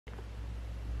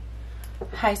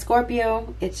Hi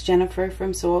Scorpio, it's Jennifer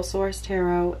from Soul Source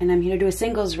Tarot, and I'm here to do a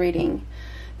singles reading.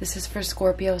 This is for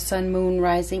Scorpio, Sun, Moon,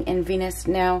 Rising, and Venus.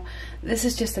 Now, this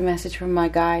is just a message from my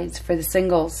guides for the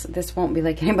singles. This won't be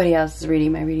like anybody else's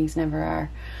reading. My readings never are.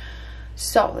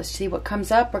 So, let's see what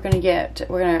comes up. I'm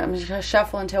gonna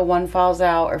shuffle until one falls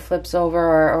out or flips over,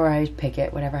 or I pick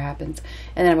it, whatever happens.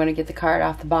 And then I'm gonna get the card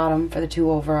off the bottom for the two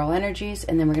overall energies,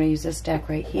 and then we're gonna use this deck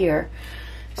right here.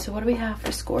 So what do we have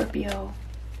for Scorpio?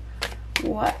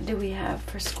 What do we have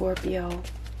for Scorpio?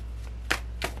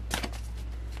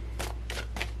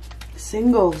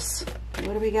 Singles.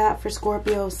 What do we got for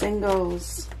Scorpio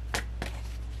singles?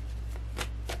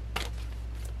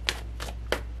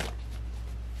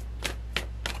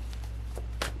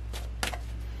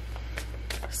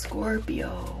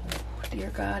 Scorpio. Dear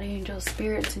God, angels,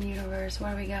 spirits, and universe.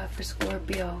 What do we got for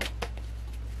Scorpio?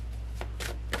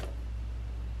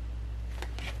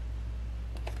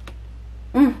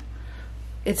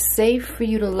 It's safe for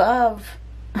you to love.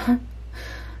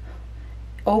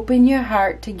 Open your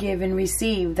heart to give and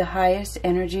receive the highest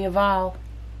energy of all.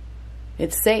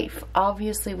 It's safe.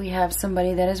 Obviously, we have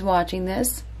somebody that is watching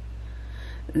this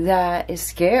that is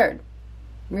scared.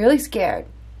 Really scared.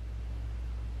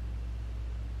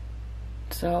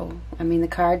 So, I mean, the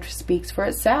card speaks for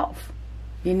itself.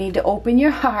 You need to open your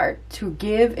heart to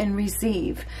give and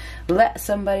receive. Let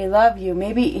somebody love you.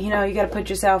 Maybe, you know, you got to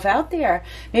put yourself out there.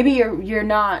 Maybe you're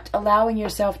not allowing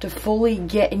yourself to fully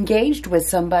get engaged with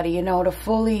somebody, you know, to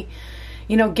fully,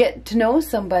 you know, get to know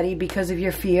somebody because of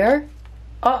your fear.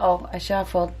 Uh-oh, I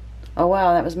shuffled. Oh,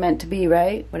 wow, that was meant to be,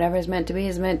 right? Whatever is meant to be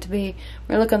is meant to be.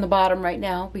 We're going to look on the bottom right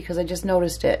now because I just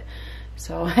noticed it.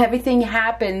 So everything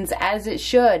happens as it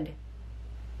should.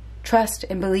 Trust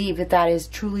and believe that that is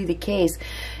truly the case.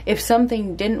 If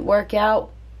something didn't work out,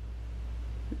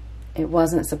 it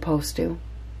wasn't supposed to.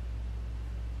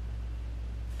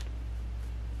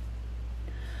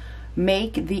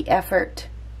 Make the effort.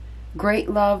 Great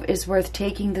love is worth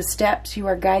taking the steps you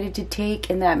are guided to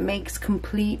take, and that makes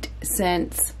complete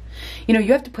sense. You know,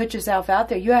 you have to put yourself out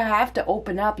there. You have to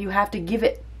open up. You have to give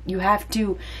it. You have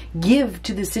to give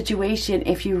to the situation.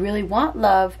 If you really want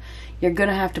love, you're going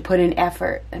to have to put in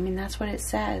effort. I mean, that's what it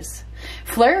says.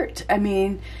 Flirt. I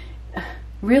mean,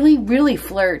 really, really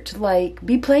flirt. Like,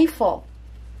 be playful.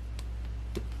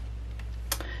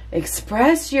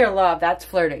 Express your love. That's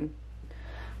flirting.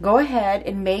 Go ahead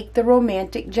and make the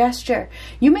romantic gesture.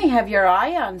 You may have your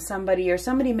eye on somebody, or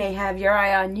somebody may have your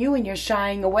eye on you, and you're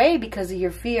shying away because of your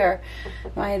fear.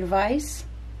 My advice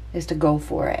is to go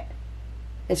for it.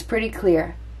 It's pretty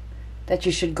clear that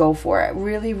you should go for it.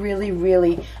 Really, really,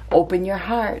 really open your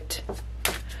heart.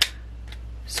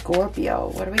 Scorpio.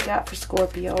 What do we got for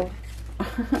Scorpio?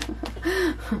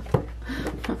 I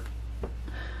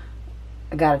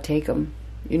gotta take them.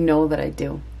 You know that I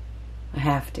do. I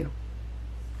have to.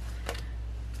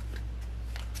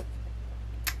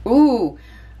 Ooh.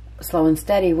 Slow and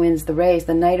steady wins the race.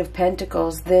 The Knight of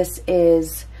Pentacles. This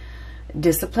is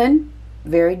discipline.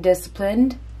 Very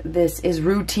disciplined. This is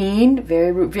routine,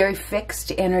 very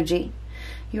fixed energy.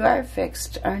 You are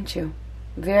fixed, aren't you?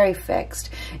 Very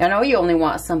fixed. I know you only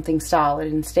want something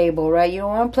solid and stable, right? You don't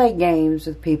want to play games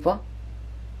with people.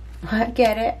 I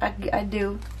get it. I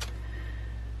do.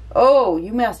 Oh,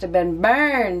 you must have been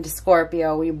burned,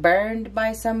 Scorpio. Were you burned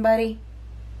by somebody?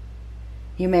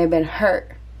 You may have been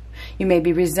hurt. You may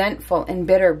be resentful and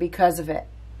bitter because of it.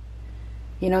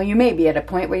 You know, you may be at a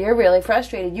point where you're really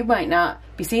frustrated. You might not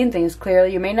be seeing things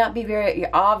clearly. You may not be you're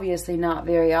obviously not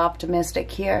very optimistic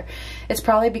here. It's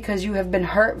probably because you have been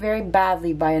hurt very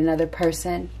badly by another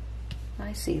person.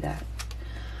 I see that.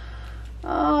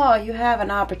 Oh, you have an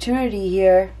opportunity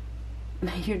here.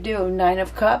 You do. Nine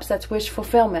of Cups, that's wish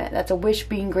fulfillment. That's a wish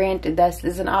being granted.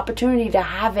 There's an opportunity to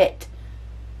have it.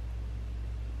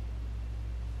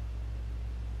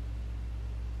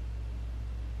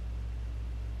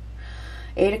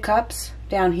 Eight of Cups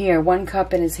down here, one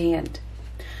cup in his hand.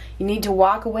 You need to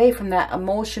walk away from that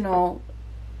emotional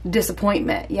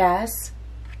disappointment. Yes,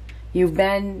 you've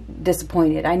been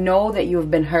disappointed. I know that you have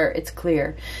been hurt. It's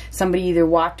clear. Somebody either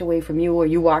walked away from you or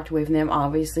you walked away from them.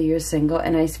 Obviously, you're single,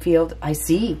 and I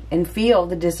see and feel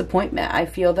the disappointment. I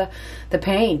feel the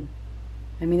pain.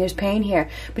 I mean, there's pain here.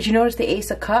 But you notice the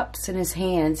Ace of Cups in his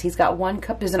hands. He's got one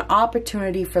cup. There's an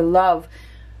opportunity for love.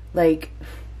 Like,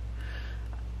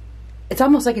 it's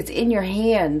almost like it's in your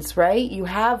hands, right? You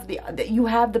have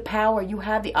the power. You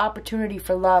have the opportunity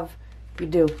for love. You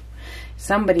do.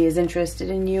 Somebody is interested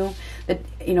in you. That,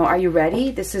 you know, are you ready?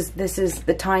 This is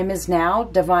the time is now.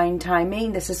 Divine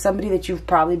timing. This is somebody that you've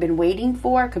probably been waiting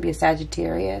for. It could be a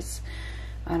Sagittarius.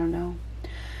 I don't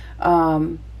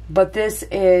know. But this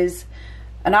is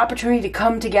an opportunity to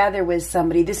come together with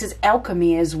somebody. This is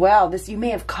alchemy as well. This, you may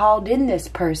have called in this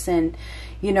person,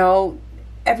 you know,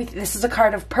 everything. This is a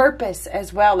card of purpose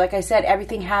as well. Like I said,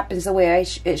 everything happens the way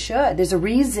it should. There's a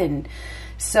reason.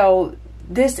 So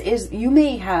this is, you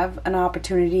may have an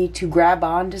opportunity to grab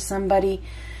on to somebody,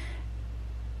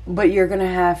 but you're going to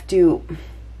have to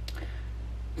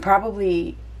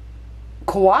probably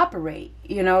cooperate.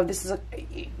 You know, this is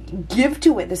give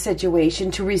to it, the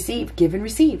situation, to receive. Give and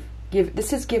receive.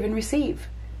 This is give and receive.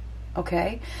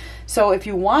 Okay? So if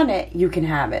you want it, you can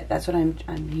have it. That's what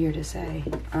I'm here to say.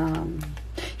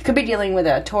 You could be dealing with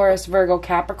a Taurus, Virgo,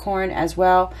 Capricorn as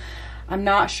well. I'm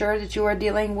not sure that you are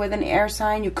dealing with an air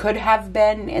sign. You could have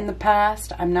been in the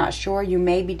past. I'm not sure. You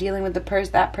may be dealing with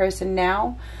that person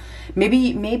now.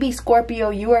 Maybe Scorpio,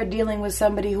 you are dealing with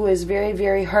somebody who is very,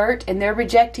 very hurt and they're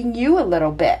rejecting you a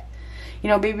little bit. You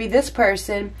know, maybe this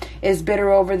person is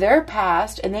bitter over their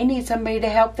past and they need somebody to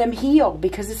help them heal,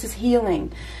 because this is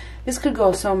healing. This could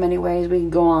go so many ways. We can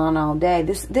go on all day.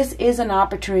 This is an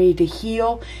opportunity to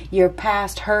heal your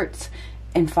past hurts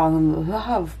and fall in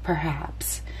love,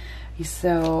 perhaps.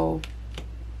 So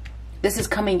this is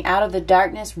coming out of the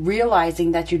darkness,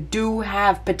 realizing that you do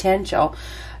have potential,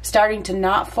 starting to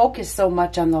not focus so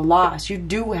much on the loss. You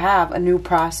do have a new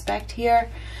prospect here,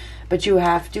 but you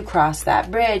have to cross that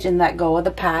bridge and let go of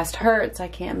the past hurts. I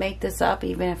can't make this up,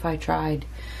 even if I tried.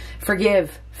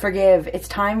 Forgive. It's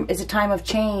time. It's a time of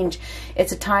change.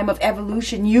 It's a time of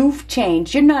evolution. You've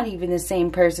changed. You're not even the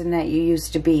same person that you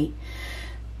used to be.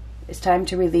 It's time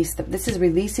to release this is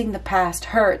releasing the past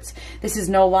hurts. This is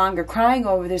no longer crying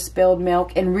over the spilled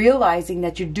milk and realizing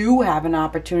that you do have an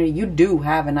opportunity. You do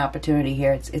have an opportunity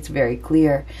here. It's very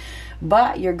clear.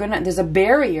 But there's a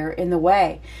barrier in the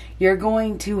way. You're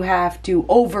going to have to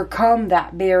overcome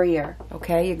that barrier.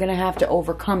 Okay? You're going to have to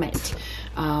overcome it.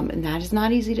 And that is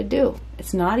not easy to do.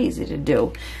 It's not easy to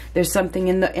do. There's something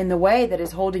in the way that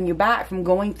is holding you back from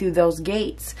going through those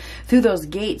gates. Through those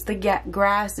gates, the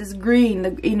grass is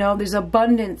green. You know, there's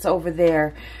abundance over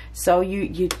there. So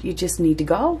you just need to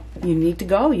go. You need to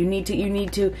go. You need to,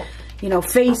 you know,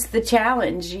 face the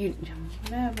challenge.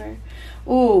 Whatever.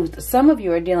 Ooh, some of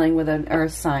you are dealing with an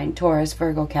earth sign, Taurus,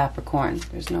 Virgo, Capricorn.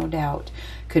 There's no doubt.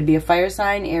 Could be a fire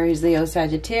sign, Aries, Leo,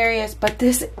 Sagittarius. But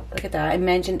this, look at that. I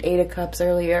mentioned 8 of Cups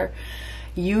earlier.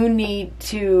 You need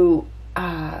to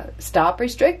stop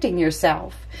restricting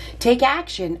yourself. Take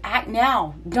action. Act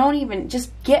now. Don't even,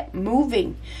 just get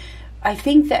moving. I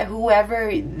think that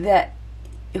whoever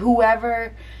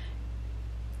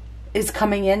is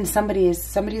coming in,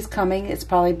 somebody's coming. It's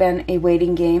probably been a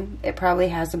waiting game. It probably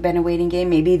hasn't been a waiting game.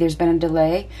 Maybe there's been a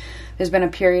delay. There's been a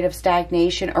period of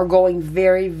stagnation or going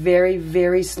very, very,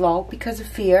 very slow because of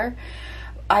fear.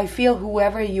 I feel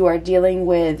whoever you are dealing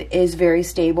with is very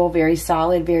stable, very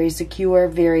solid, very secure,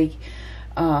 very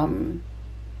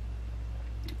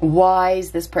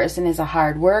wise. This person is a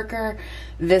hard worker.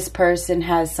 This person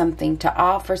has something to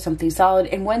offer, something solid.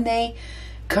 And when they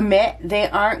commit, they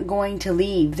aren't going to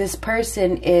leave. This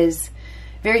person is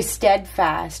very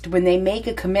steadfast. When they make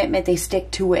a commitment, they stick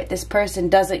to it. This person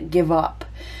doesn't give up.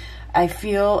 I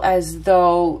feel as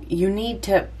though you need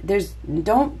to,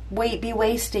 don't be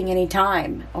wasting any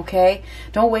time, okay?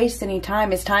 Don't waste any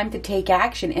time. It's time to take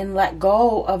action and let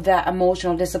go of that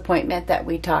emotional disappointment that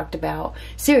we talked about.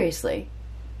 Seriously.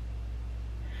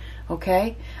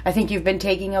 Okay? I think you've been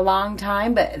taking a long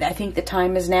time, but I think the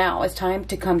time is now. It's time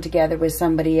to come together with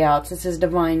somebody else. This is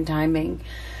divine timing.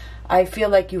 I feel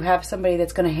like you have somebody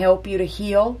that's going to help you to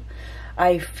heal.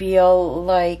 I feel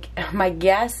like, my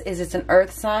guess is it's an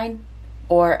earth sign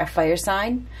or a fire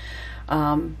sign.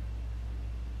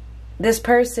 This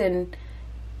person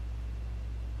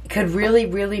could really,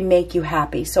 really make you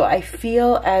happy. So I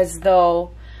feel as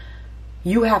though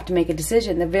you have to make a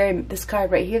decision. This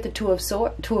card right here, the Two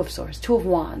of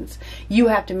Wands. You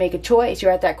have to make a choice.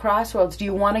 You're at that crossroads. Do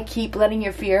you want to keep letting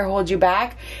your fear hold you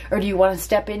back, or do you want to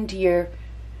step into your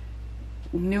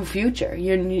new future,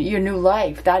 your new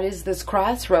life? That is this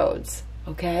crossroads.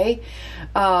 Okay,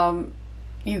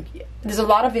 there's a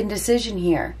lot of indecision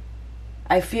here.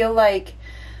 I feel like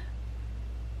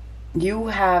you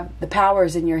have the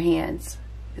powers in your hands.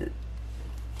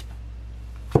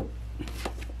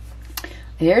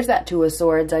 Here's that Two of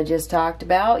Swords I just talked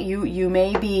about. You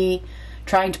may be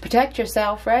trying to protect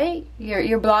yourself, right?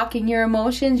 You're blocking your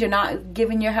emotions. You're not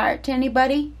giving your heart to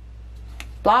anybody.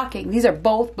 Blocking. These are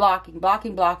both blocking.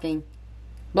 Blocking.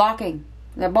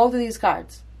 They're both of these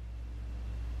cards.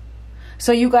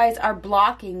 So you guys are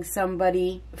blocking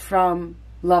somebody from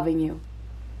loving you.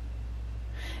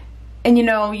 And you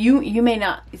know, you may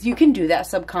not, you can do that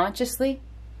subconsciously.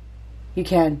 You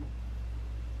can.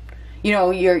 You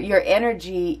know, your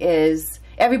energy is,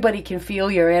 everybody can feel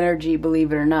your energy,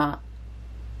 believe it or not.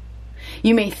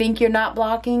 You may think you're not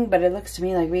blocking, but it looks to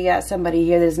me like we got somebody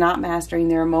here that's not mastering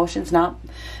their emotions, not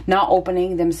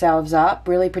opening themselves up,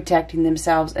 really protecting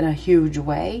themselves in a huge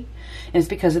way. And it's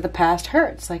because of the past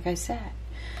hurts, like I said.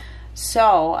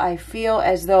 So I feel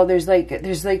as though there's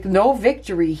like no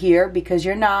victory here because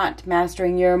you're not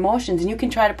mastering your emotions. And you can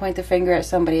try to point the finger at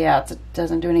somebody else. It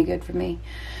doesn't do any good for me.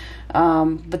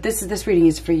 But this reading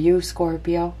is for you,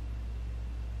 Scorpio.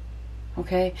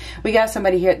 Okay, we got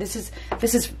somebody here. This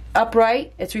is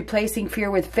upright. It's replacing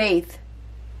fear with faith.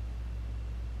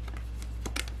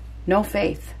 No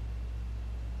faith.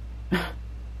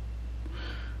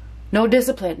 No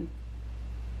discipline.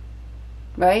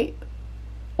 Right?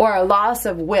 Or a loss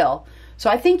of will. So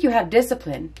I think you have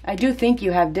discipline. I do think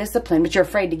you have discipline, but you're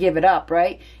afraid to give it up,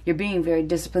 right? You're being very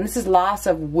disciplined. This is loss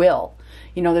of will.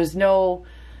 You know, there's no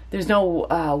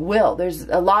will. There's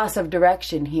a loss of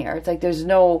direction here. It's like there's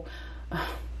no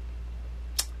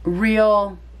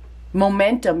real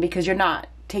momentum because you're not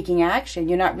taking action.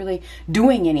 You're not really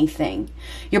doing anything.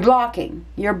 You're blocking.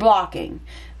 You're blocking.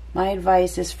 My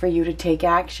advice is for you to take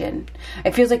action.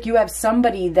 It feels like you have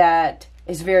somebody that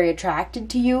is very attracted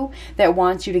to you, that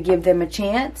wants you to give them a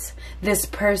chance. This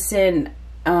person,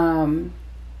 I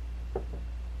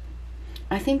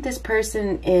think this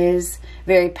person is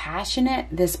very passionate.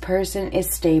 This person is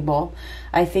stable.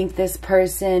 I think this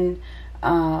person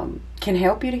can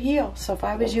help you to heal. So if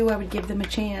I was you, I would give them a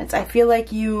chance. I feel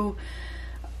like you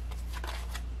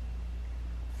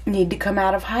need to come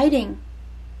out of hiding.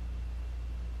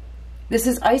 This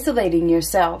is isolating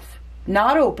yourself,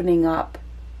 not opening up.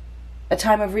 A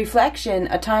time of reflection,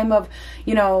 a time of,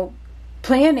 you know,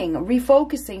 planning,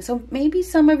 refocusing. So maybe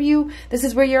some of you, this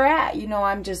is where you're at. You know,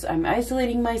 I'm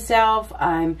isolating myself.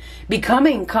 I'm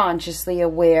becoming consciously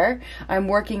aware. I'm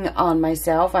working on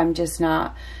myself. I'm just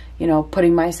not, you know,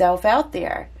 putting myself out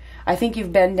there. I think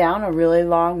you've been down a really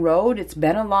long road. It's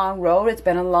been a long road. It's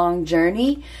been a long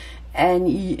journey.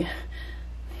 And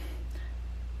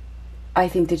I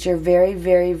think that you're very,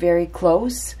 very, very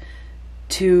close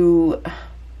to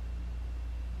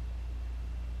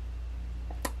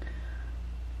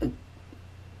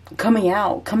coming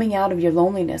out of your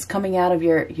loneliness, coming out of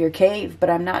your cave, but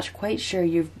I'm not quite sure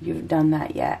you've done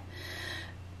that yet.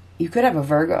 You could have a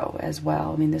Virgo as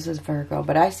well. I mean, this is Virgo,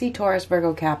 but I see Taurus,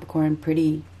 Virgo, Capricorn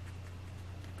pretty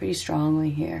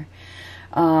strongly here.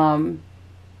 Right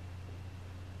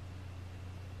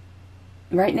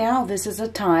now, this is a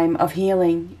time of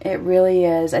healing. It really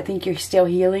is. I think you're still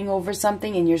healing over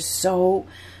something, and you're so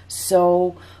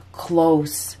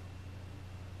close.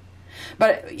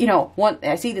 But, you know,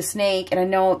 I see the snake, and I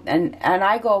know, and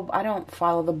I don't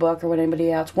follow the book or what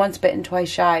anybody else. Once bitten, twice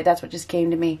shy. That's what just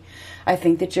came to me. I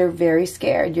think that you're very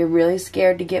scared. You're really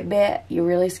scared to get bit. You're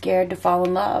really scared to fall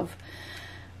in love.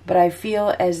 But I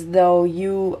feel as though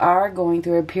you are going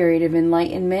through a period of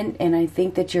enlightenment, and I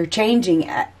think that you're changing.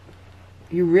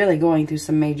 You're really going through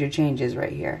some major changes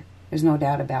right here. There's no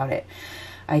doubt about it.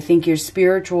 I think your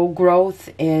spiritual growth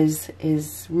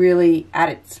is really at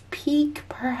its peak,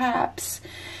 perhaps.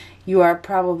 You are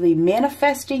probably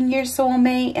manifesting your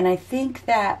soulmate, and I think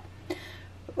that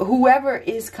whoever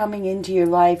is coming into your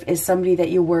life is somebody that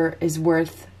is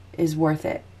worth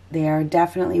it. They are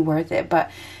definitely worth it, but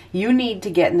you need to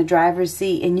get in the driver's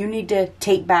seat, and you need to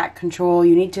take back control.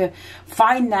 You need to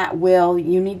find that will.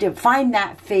 You need to find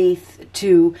that faith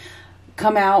to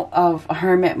come out of a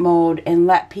hermit mode and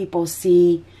let people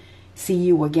see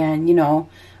you again. You know,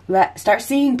 start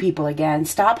seeing people again.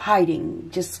 Stop hiding.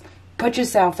 Just put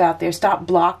yourself out there. Stop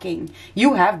blocking.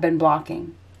 You have been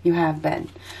blocking. You have been.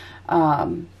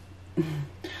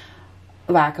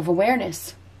 Lack of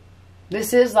awareness.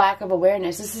 This is lack of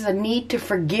awareness. This is a need to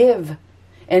forgive.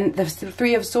 And the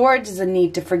Three of Swords is a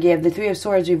need to forgive. The Three of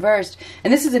Swords reversed.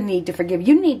 And this is a need to forgive.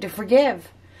 You need to forgive.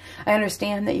 I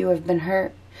understand that you have been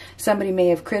hurt. Somebody may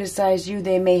have criticized you.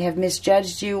 They may have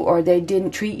misjudged you, or they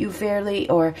didn't treat you fairly,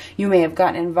 or you may have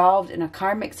gotten involved in a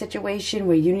karmic situation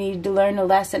where you needed to learn a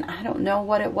lesson. I don't know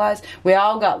what it was. We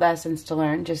all got lessons to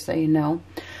learn, just so you know.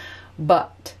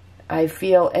 But I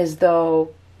feel as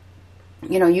though,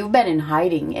 you know, you've been in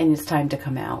hiding, and it's time to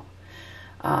come out.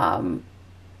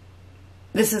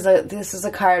 This is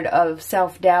a card of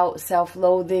self-doubt,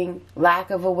 self-loathing, lack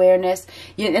of awareness.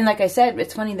 And like I said,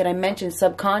 it's funny that I mentioned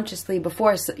subconsciously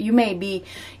before. So you may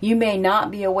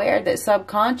not be aware that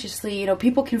subconsciously, you know,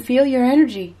 people can feel your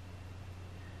energy.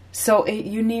 So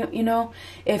you need, you know,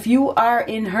 if you are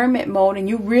in hermit mode and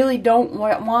you really don't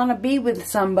want to be with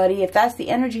somebody, if that's the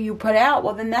energy you put out,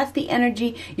 well, then that's the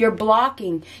energy you're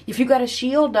blocking. If you got a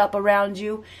shield up around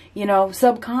you, you know,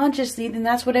 subconsciously, then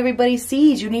that's what everybody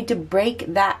sees. You need to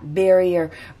break that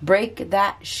barrier, break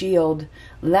that shield,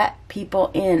 let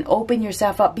people in, open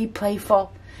yourself up, be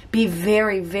playful, be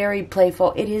very, very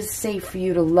playful. It is safe for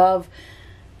you to love.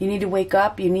 You need to wake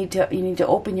up. You need to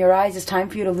open your eyes. It's time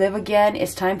for you to live again.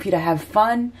 It's time for you to have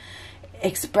fun.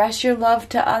 Express your love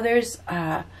to others.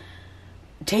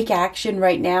 Take action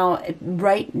right now.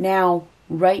 Right now.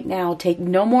 Right now. Take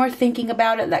no more thinking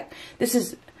about it. Like, this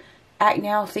is act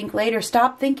now, think later.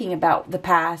 Stop thinking about the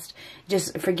past.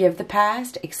 Just forgive the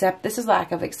past. Accept. This is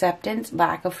lack of acceptance,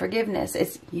 lack of forgiveness.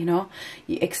 It's, you know,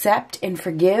 you accept and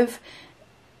forgive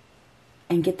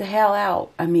and get the hell out.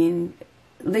 I mean,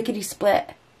 lickety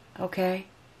split. Okay?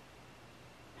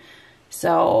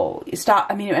 So, stop.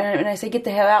 I mean, when I say get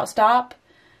the hell out, stop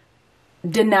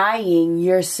denying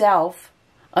yourself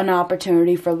an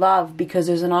opportunity for love, because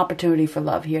there's an opportunity for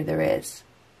love here. There is.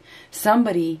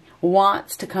 Somebody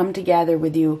wants to come together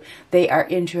with you. They are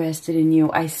interested in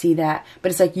you. I see that.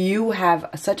 But it's like you have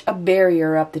such a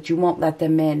barrier up that you won't let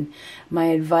them in. My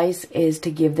advice is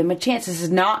to give them a chance. This is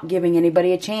not giving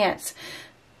anybody a chance.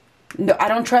 No, I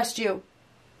don't trust you.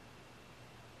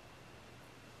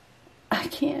 I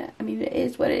can't. I mean, it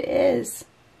is what it is.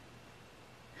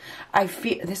 I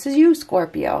feel, this is you,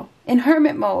 Scorpio, in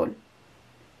hermit mode.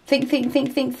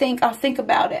 Think. I'll think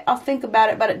about it. I'll think about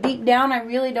it. But deep down, I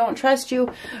really don't trust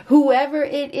you. Whoever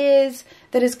it is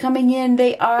that is coming in,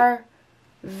 they are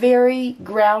very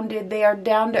grounded. They are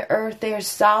down to earth. They are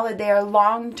solid. They are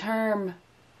long term.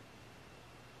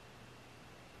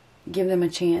 Give them a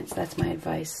chance. That's my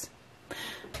advice.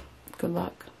 Good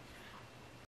luck.